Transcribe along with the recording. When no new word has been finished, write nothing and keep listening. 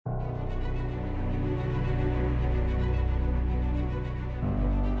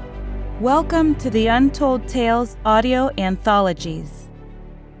Welcome to the Untold Tales audio anthologies.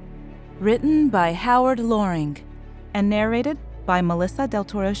 Written by Howard Loring and narrated by Melissa Del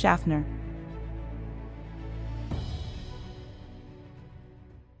Toro Schaffner.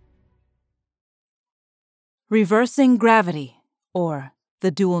 Reversing Gravity, or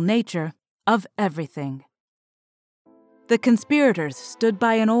the Dual Nature of Everything. The conspirators stood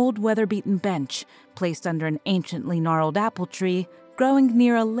by an old weather-beaten bench placed under an anciently gnarled apple tree growing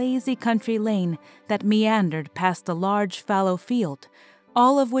near a lazy country lane that meandered past a large fallow field,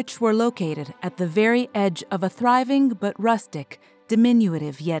 all of which were located at the very edge of a thriving but rustic,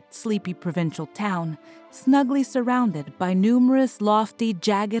 diminutive yet sleepy provincial town, snugly surrounded by numerous lofty,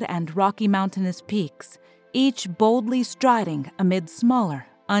 jagged, and rocky mountainous peaks, each boldly striding amid smaller,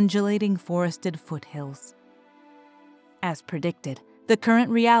 undulating forested foothills. As predicted, the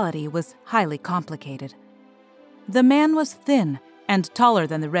current reality was highly complicated. The man was thin and taller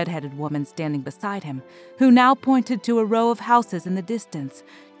than the red-headed woman standing beside him, who now pointed to a row of houses in the distance,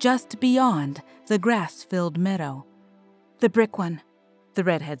 just beyond the grass-filled meadow. "The brick one," the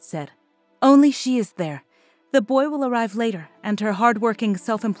redhead said. "Only she is there. The boy will arrive later, and her hard-working,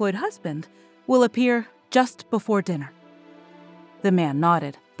 self-employed husband will appear just before dinner." The man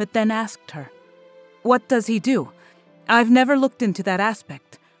nodded, but then asked her, "What does he do? I've never looked into that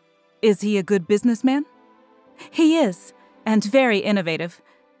aspect. Is he a good businessman?" "He is, and very innovative,"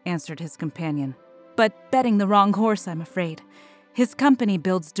 answered his companion. "But betting the wrong horse, I'm afraid. His company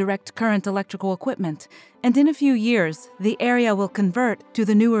builds direct current electrical equipment, and in a few years, the area will convert to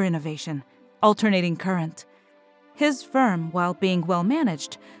the newer innovation, alternating current. His firm, while being well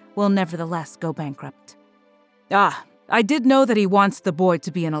managed, will nevertheless go bankrupt." "Ah, I did know that he wants the boy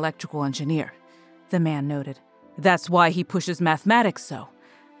to be an electrical engineer," the man noted. "That's why he pushes mathematics so.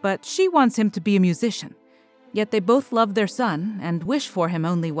 But she wants him to be a musician. Yet they both love their son and wish for him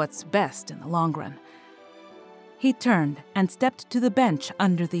only what's best in the long run." He turned and stepped to the bench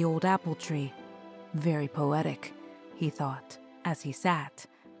under the old apple tree. Very poetic, he thought, as he sat.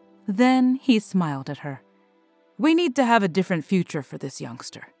 Then he smiled at her. "We need to have a different future for this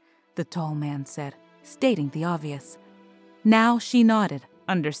youngster," the tall man said, stating the obvious. Now she nodded,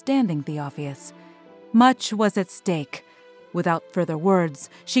 understanding the obvious. Much was at stake. Without further words,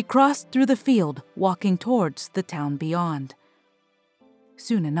 she crossed through the field, walking towards the town beyond.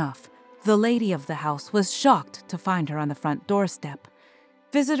 Soon enough, the lady of the house was shocked to find her on the front doorstep.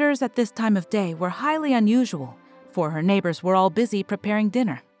 Visitors at this time of day were highly unusual, for her neighbors were all busy preparing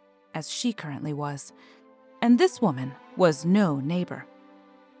dinner, as she currently was. And this woman was no neighbor.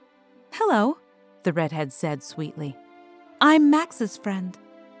 "Hello," the redhead said sweetly. "I'm Max's friend."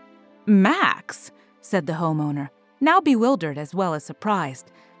 "Max?" said the homeowner, now bewildered as well as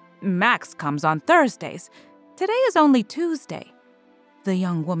surprised. "Max comes on Thursdays. Today is only Tuesday." The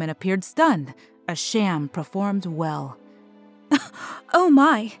young woman appeared stunned. A sham performed well. "Oh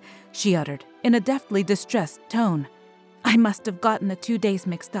my," she uttered in a deftly distressed tone. "I must have gotten the 2 days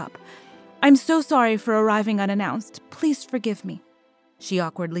mixed up. I'm so sorry for arriving unannounced. Please forgive me." She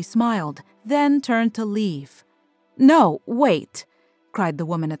awkwardly smiled, then turned to leave. "No, wait," cried the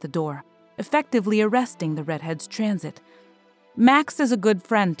woman at the door, effectively arresting the redhead's transit. "Max is a good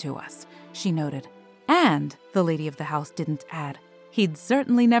friend to us," she noted. And, the lady of the house didn't add, he'd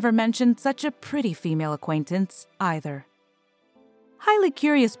certainly never mentioned such a pretty female acquaintance either. Highly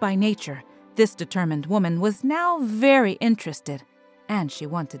curious by nature, this determined woman was now very interested, and she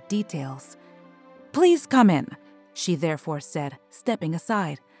wanted details. "Please come in," she therefore said, stepping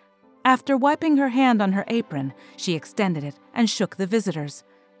aside. After wiping her hand on her apron, she extended it and shook the visitors.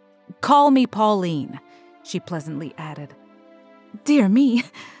 "Call me Pauline," she pleasantly added. "Dear me,"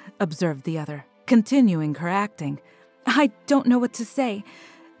 observed the other, continuing her acting. "I don't know what to say.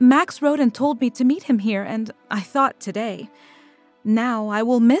 Max wrote and told me to meet him here, and I thought today. Now I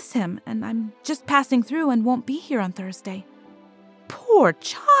will miss him, and I'm just passing through and won't be here on Thursday." "Poor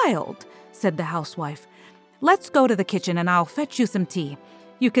child," said the housewife. "Let's go to the kitchen and I'll fetch you some tea.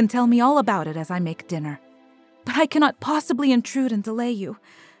 You can tell me all about it as I make dinner." "But I cannot possibly intrude and delay you,"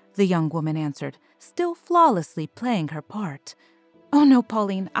 the young woman answered, still flawlessly playing her part. "Oh no,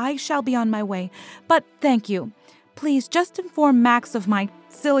 Pauline, I shall be on my way, but thank you. Please just inform Max of my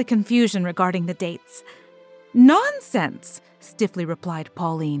silly confusion regarding the dates." "Nonsense," stiffly replied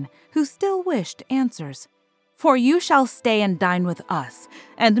Pauline, who still wished answers. "For you shall stay and dine with us,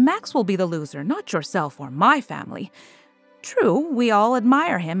 and Max will be the loser, not yourself or my family. True, we all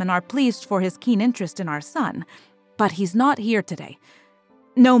admire him and are pleased for his keen interest in our son, but he's not here today.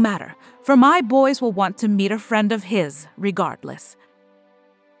 No matter, for my boys will want to meet a friend of his, regardless."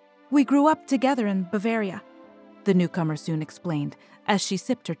 "We grew up together in Bavaria," the newcomer soon explained, as she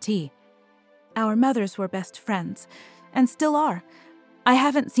sipped her tea. Our mothers were best friends, and still are. I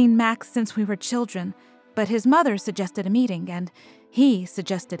haven't seen Max since we were children, but his mother suggested a meeting, and he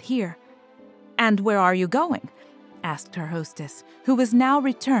suggested here. "And where are you going?" asked her hostess, who was now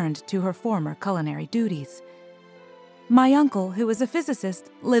returned to her former culinary duties. "My uncle, who is a physicist,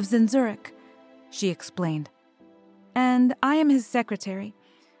 lives in Zurich," she explained. "And I am his secretary.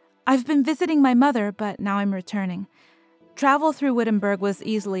 I've been visiting my mother, but now I'm returning. Travel through Wittenberg was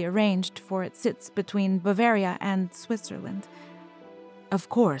easily arranged, for it sits between Bavaria and Switzerland." Of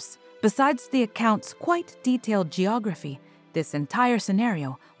course, besides the account's quite detailed geography, this entire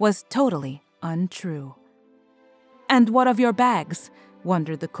scenario was totally untrue. "And what of your bags?"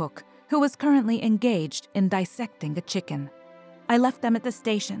 wondered the cook, who was currently engaged in dissecting a chicken. "I left them at the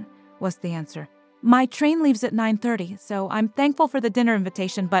station," was the answer. "My train leaves at 9:30, so I'm thankful for the dinner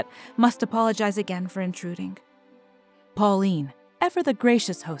invitation, but must apologize again for intruding." Pauline, ever the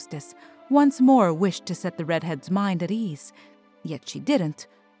gracious hostess, once more wished to set the redhead's mind at ease, yet she didn't,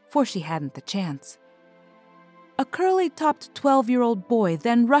 for she hadn't the chance. A curly-topped 12-year-old boy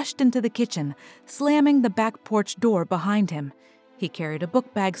then rushed into the kitchen, slamming the back porch door behind him. He carried a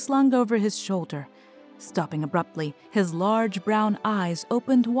book bag slung over his shoulder. Stopping abruptly, his large brown eyes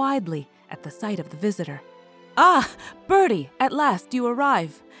opened widely at the sight of the visitor. "Ah, Bertie, at last you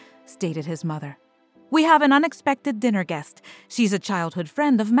arrive," stated his mother. "We have an unexpected dinner guest. She's a childhood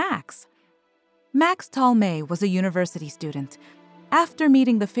friend of Max." Max Talmay was a university student. After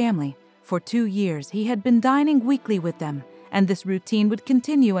meeting the family, for 2 years he had been dining weekly with them, and this routine would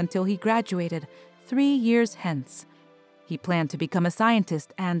continue until he graduated 3 years hence. He planned to become a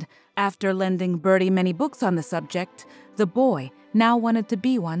scientist, and, after lending Bertie many books on the subject, the boy now wanted to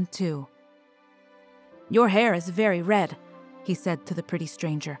be one too. "Your hair is very red," he said to the pretty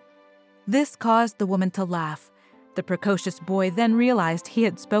stranger. This caused the woman to laugh. The precocious boy then realized he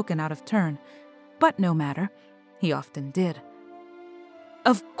had spoken out of turn. But no matter, he often did.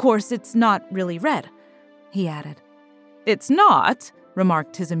 "Of course it's not really red," he added. "It's not?"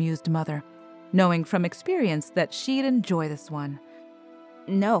 remarked his amused mother, knowing from experience that she'd enjoy this one.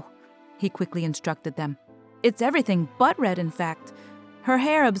 "No," he quickly instructed them. "It's everything but red, in fact. Her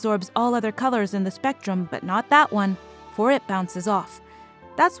hair absorbs all other colors in the spectrum, but not that one, for it bounces off.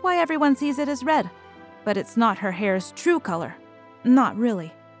 That's why everyone sees it as red. But it's not her hair's true color. Not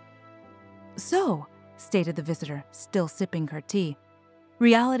really." "So," stated the visitor, still sipping her tea,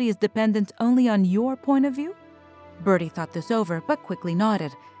 "reality is dependent only on your point of view?" Bertie thought this over, but quickly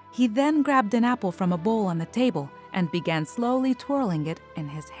nodded. He then grabbed an apple from a bowl on the table and began slowly twirling it in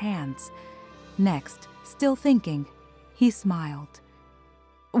his hands. Next, still thinking, he smiled.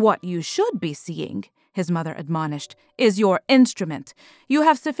 "What you should be seeing," his mother admonished, "is your instrument. You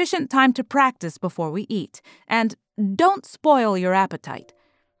have sufficient time to practice before we eat, and don't spoil your appetite."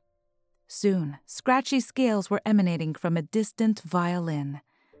 Soon, scratchy scales were emanating from a distant violin.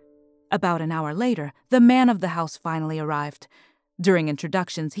 About an hour later, the man of the house finally arrived. During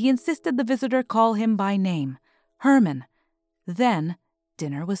introductions, he insisted the visitor call him by name, Herman. Then,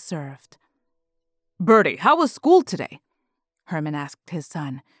 dinner was served. "Bertie, how was school today?" Herman asked his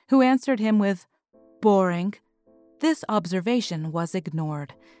son, who answered him with, "Boring." This observation was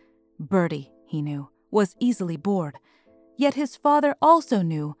ignored. Bertie, he knew, was easily bored. Yet his father also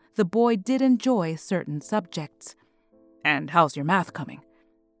knew the boy did enjoy certain subjects. "And how's your math coming?"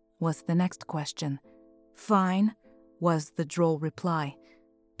 was the next question. "Fine," was the droll reply.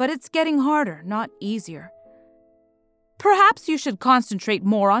 "But it's getting harder, not easier." "Perhaps you should concentrate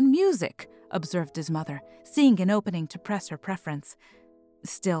more on music," observed his mother, seeing an opening to press her preference.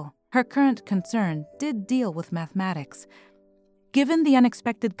 Still, her current concern did deal with mathematics. Given the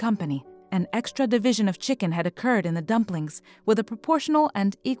unexpected company, an extra division of chicken had occurred in the dumplings with a proportional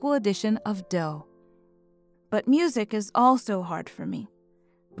and equal addition of dough. "But music is also hard for me,"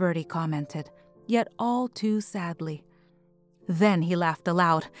 Bertie commented, yet all too sadly. Then he laughed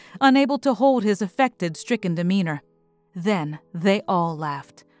aloud, unable to hold his affected, stricken demeanor. Then they all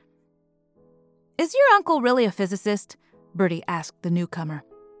laughed. "Is your uncle really a physicist?" Bertie asked the newcomer.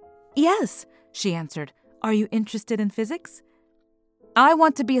 "Yes," she answered. "Are you interested in physics?" "I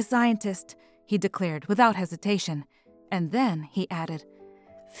want to be a scientist," he declared without hesitation. And then he added,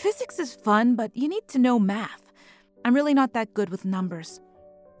 "Physics is fun, but you need to know math. I'm really not that good with numbers."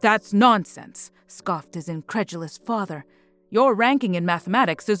 "That's nonsense," scoffed his incredulous father. "Your ranking in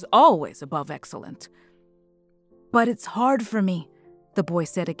mathematics is always above excellent." "But it's hard for me," the boy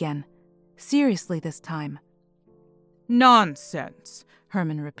said again, seriously this time. "Nonsense,"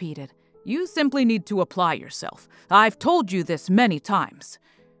 Herman repeated. "You simply need to apply yourself. I've told you this many times."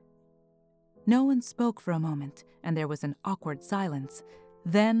 No one spoke for a moment, and there was an awkward silence.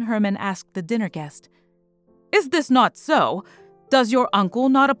 Then Herman asked the dinner guest, "Is this not so? Does your uncle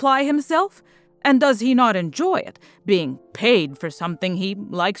not apply himself? And does he not enjoy it, being paid for something he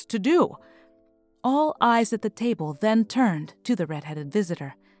likes to do?" All eyes at the table then turned to the red-headed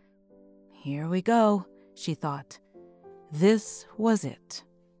visitor. Here we go, she thought. This was it.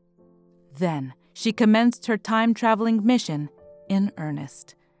 Then she commenced her time-traveling mission in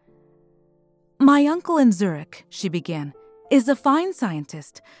earnest. "My uncle in Zurich," she began, "is a fine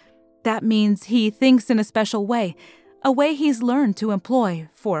scientist. That means he thinks in a special way, a way he's learned to employ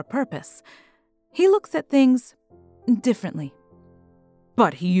for a purpose. He looks at things differently."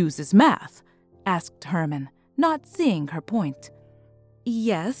 "But he uses math?" asked Herman, not seeing her point.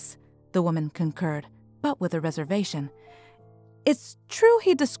 "Yes," the woman concurred, but with a reservation. "It's true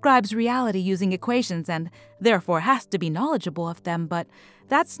he describes reality using equations and therefore has to be knowledgeable of them, but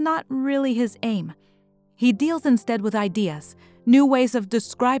that's not really his aim. He deals instead with ideas, new ways of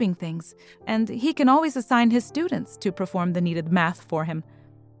describing things, and he can always assign his students to perform the needed math for him."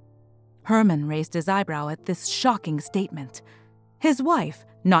 Herman raised his eyebrow at this shocking statement. His wife,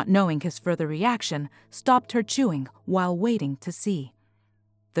 not knowing his further reaction, stopped her chewing while waiting to see.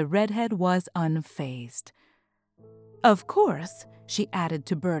 The redhead was unfazed. "Of course," she added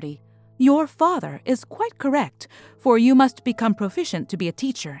to Bertie, "your father is quite correct, for you must become proficient to be a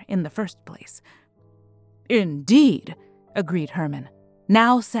teacher in the first place." "Indeed," agreed Herman,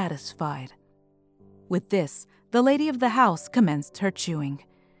 now satisfied. With this, the lady of the house commenced her chewing.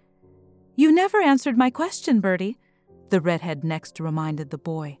 "You never answered my question, Bertie," the redhead next reminded the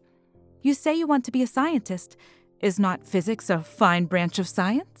boy. "You say you want to be a scientist. Is not physics a fine branch of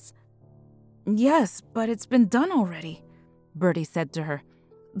science?" "Yes, but it's been done already," Bertie said to her.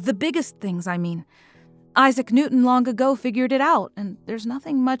 "The biggest things, I mean. Isaac Newton long ago figured it out, and there's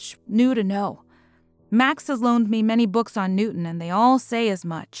nothing much new to know. Max has loaned me many books on Newton, and they all say as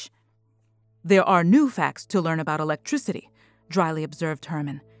much." "There are new facts to learn about electricity," dryly observed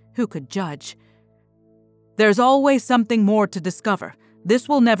Herman, who could judge. "There's always something more to discover. This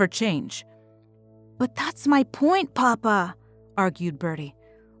will never change." "But that's my point, Papa," argued Bertie.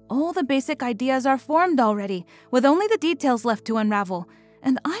 "All the basic ideas are formed already, with only the details left to unravel,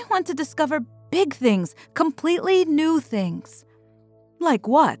 and I want to discover big things, completely new things." "Like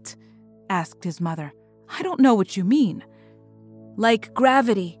what?" asked his mother. "I don't know what you mean." "Like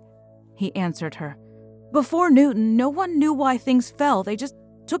gravity," he answered her. "Before Newton, no one knew why things fell. They just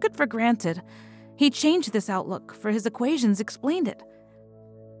took it for granted. He changed this outlook, for his equations explained it."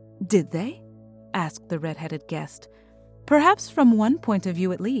 "Did they?" asked the red-headed guest. "Perhaps from one point of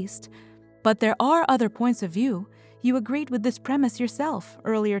view at least. But there are other points of view. You agreed with this premise yourself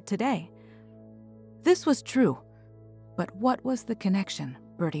earlier today." This was true. But what was the connection,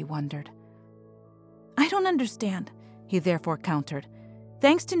 Bertie wondered. "I don't understand," he therefore countered.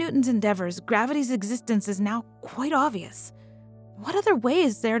 "Thanks to Newton's endeavors, gravity's existence is now quite obvious. What other way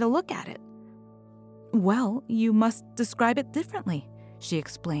is there to look at it?" "Well, you must describe it differently," she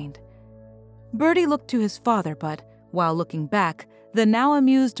explained. Bertie looked to his father, but, while looking back, the now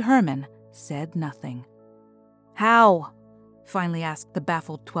amused Herman said nothing. "How?" finally asked the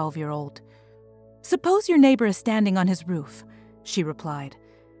baffled 12-year-old. "Suppose your neighbor is standing on his roof," she replied.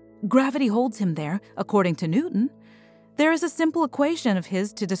 "Gravity holds him there, according to Newton. There is a simple equation of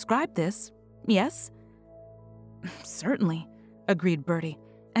his to describe this, yes?" "Certainly," agreed Bertie.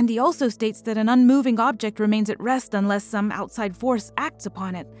 "And he also states that an unmoving object remains at rest unless some outside force acts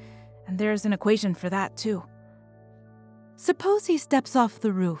upon it. And there's an equation for that, too." "Suppose he steps off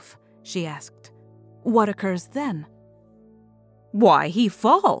the roof," she asked. "What occurs then?" "Why, he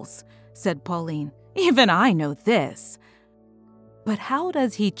falls," said Pauline. "Even I know this." "But how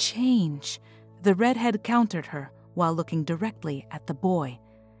does he change?" The redhead countered her while looking directly at the boy.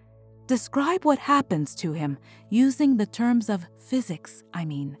 "Describe what happens to him, using the terms of physics, I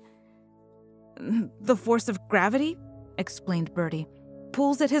mean." "The force of gravity," explained Bertie,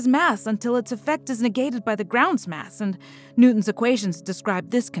 "pulls at his mass until its effect is negated by the ground's mass, and Newton's equations describe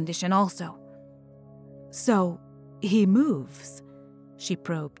this condition also." "So, he moves?" she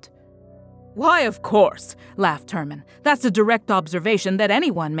probed. "Why, of course," laughed Herman. "That's a direct observation that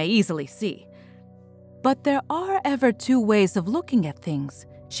anyone may easily see." "But there are ever two ways of looking at things,"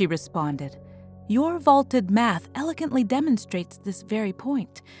 she responded. "Your vaulted math elegantly demonstrates this very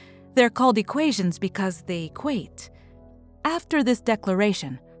point. They're called equations because they equate." After this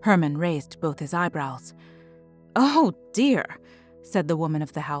declaration, Herman raised both his eyebrows. "Oh, dear," said the woman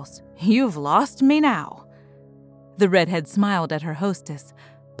of the house. "You've lost me now." The redhead smiled at her hostess.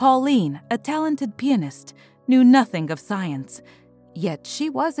 Pauline, a talented pianist, knew nothing of science. Yet she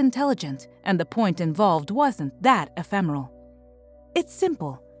was intelligent, and the point involved wasn't that ephemeral. It's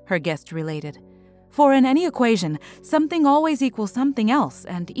simple, her guest related. For in any equation, something always equals something else,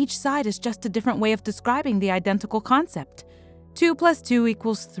 and each side is just a different way of describing the identical concept. 2 plus 2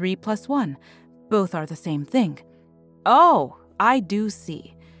 equals 3 plus 1. Both are the same thing. Oh, I do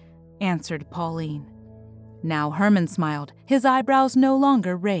see, answered Pauline. Now Herman smiled, his eyebrows no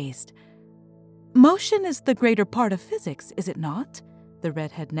longer raised. Motion is the greater part of physics, is it not? The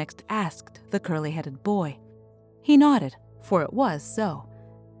redhead next asked the curly-headed boy. He nodded, for it was so.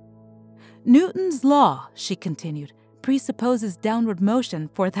 Newton's law, she continued, presupposes downward motion,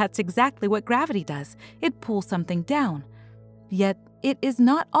 for that's exactly what gravity does. It pulls something down. Yet it is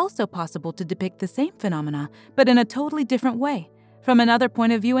not also possible to depict the same phenomena, but in a totally different way, from another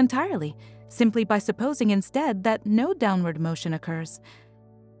point of view entirely, simply by supposing instead that no downward motion occurs.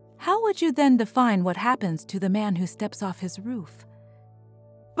 How would you then define what happens to the man who steps off his roof?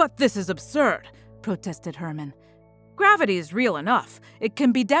 But this is absurd, protested Herman. Gravity is real enough. It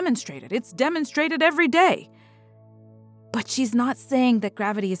can be demonstrated. It's demonstrated every day. But she's not saying that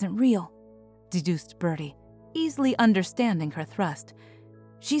gravity isn't real, deduced Bertie, easily understanding her thrust.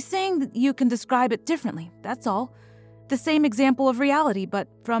 She's saying that you can describe it differently, that's all. The same example of reality, but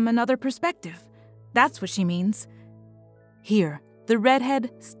from another perspective. That's what she means. Here, the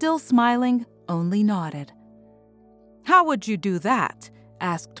redhead, still smiling, only nodded. How would you do that?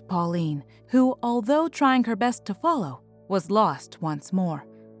 Asked Pauline, who, although trying her best to follow, was lost once more.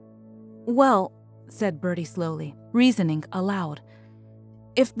 Well, said Bertie slowly, reasoning aloud,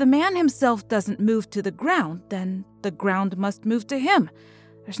 if the man himself doesn't move to the ground, then the ground must move to him.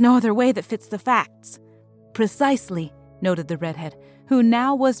 There's no other way that fits the facts. Precisely, noted the redhead, who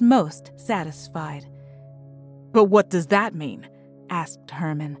now was most satisfied. But what does that mean? Asked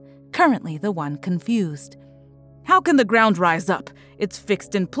Herman, currently the one confused. How can the ground rise up? It's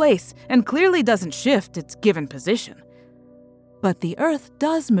fixed in place and clearly doesn't shift its given position. But the Earth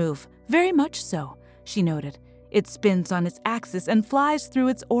does move, very much so, she noted. It spins on its axis and flies through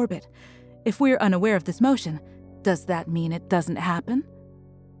its orbit. If we're unaware of this motion, does that mean it doesn't happen?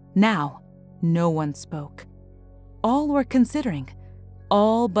 Now, no one spoke. All were considering,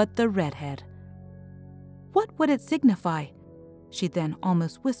 all but the redhead. What would it signify? She then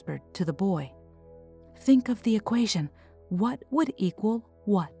almost whispered to the boy. Think of the equation. What would equal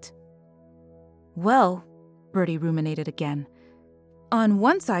what? Well, Bertie ruminated again. On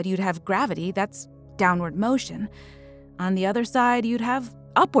one side you'd have gravity, that's downward motion. On the other side you'd have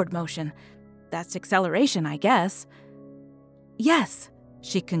upward motion. That's acceleration, I guess. Yes,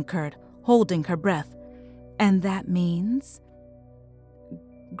 she concurred, holding her breath. And that means?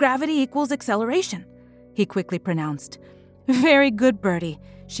 Gravity equals acceleration, he quickly pronounced. Very good, Bertie,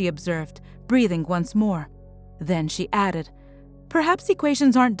 she observed, breathing once more. Then she added, perhaps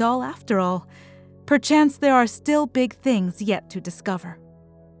equations aren't dull after all. Perchance there are still big things yet to discover.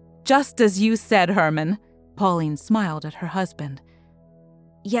 Just as you said, Herman, Pauline smiled at her husband.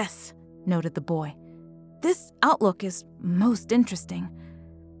 Yes, noted the boy. This outlook is most interesting.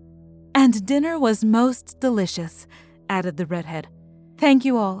 And dinner was most delicious, added the redhead. Thank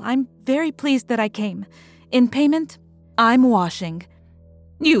you all. I'm very pleased that I came. In payment, I'm washing.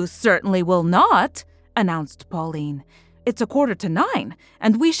 You certainly will not, announced Pauline. It's 9:15,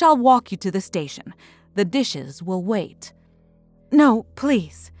 and we shall walk you to the station. The dishes will wait. No,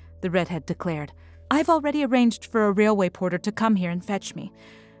 please, the redhead declared. I've already arranged for a railway porter to come here and fetch me.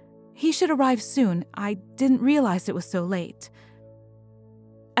 He should arrive soon. I didn't realize it was so late.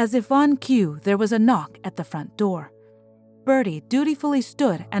 As if on cue, there was a knock at the front door. Bertie dutifully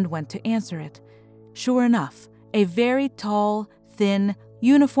stood and went to answer it. Sure enough, a very tall, thin,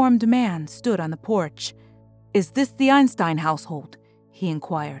 uniformed man stood on the porch. Is this the Einstein household? He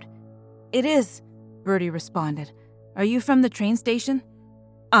inquired. It is, Bertie responded. Are you from the train station?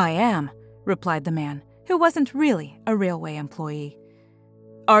 I am, replied the man, who wasn't really a railway employee.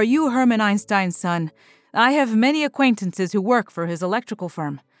 Are you Herman Einstein's son? I have many acquaintances who work for his electrical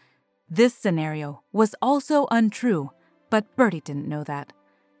firm. This scenario was also untrue, but Bertie didn't know that.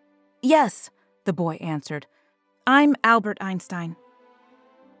 Yes, the boy answered. I'm Albert Einstein.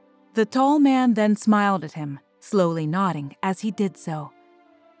 The tall man then smiled at him, slowly nodding as he did so.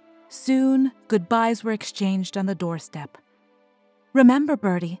 Soon, goodbyes were exchanged on the doorstep. Remember,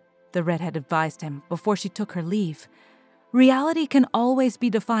 Bertie, the redhead advised him before she took her leave. Reality can always be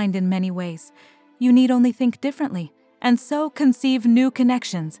defined in many ways. You need only think differently, and so conceive new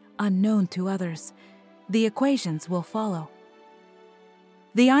connections unknown to others. The equations will follow.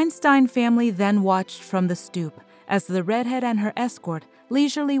 The Einstein family then watched from the stoop as the redhead and her escort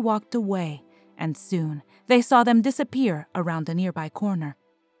leisurely walked away, and soon they saw them disappear around a nearby corner.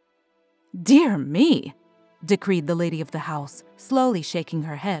 Dear me, decreed the lady of the house, slowly shaking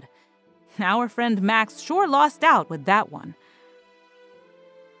her head. Our friend Max sure lost out with that one.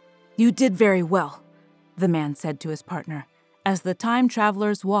 You did very well, the man said to his partner, as the time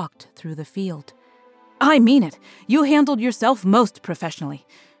travelers walked through the field. I mean it. You handled yourself most professionally.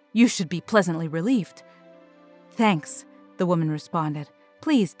 You should be pleasantly relieved. Thanks, the woman responded,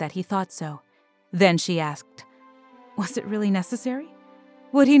 pleased that he thought so. Then she asked, was it really necessary?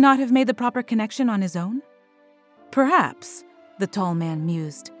 Would he not have made the proper connection on his own? Perhaps, the tall man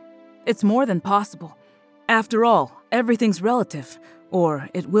mused. It's more than possible. After all, everything's relative, or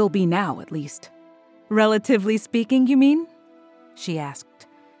it will be now at least. Relatively speaking, you mean? She asked.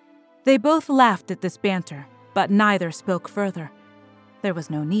 They both laughed at this banter, but neither spoke further. There was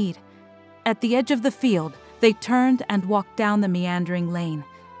no need. At the edge of the field, they turned and walked down the meandering lane,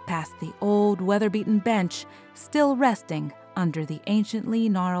 past the old weather-beaten bench still resting under the anciently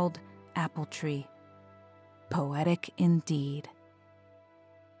gnarled apple tree. Poetic indeed.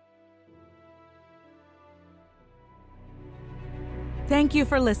 Thank you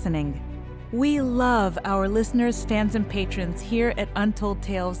for listening. We love our listeners, fans, and patrons here at Untold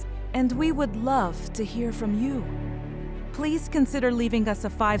Tales, and we would love to hear from you. Please consider leaving us a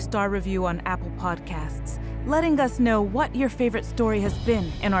 5-star review on Apple Podcasts, letting us know what your favorite story has been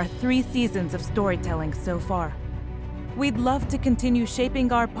in our 3 seasons of storytelling so far. We'd love to continue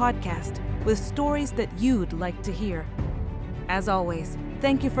shaping our podcast with stories that you'd like to hear. As always,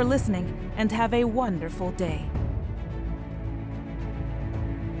 thank you for listening and have a wonderful day.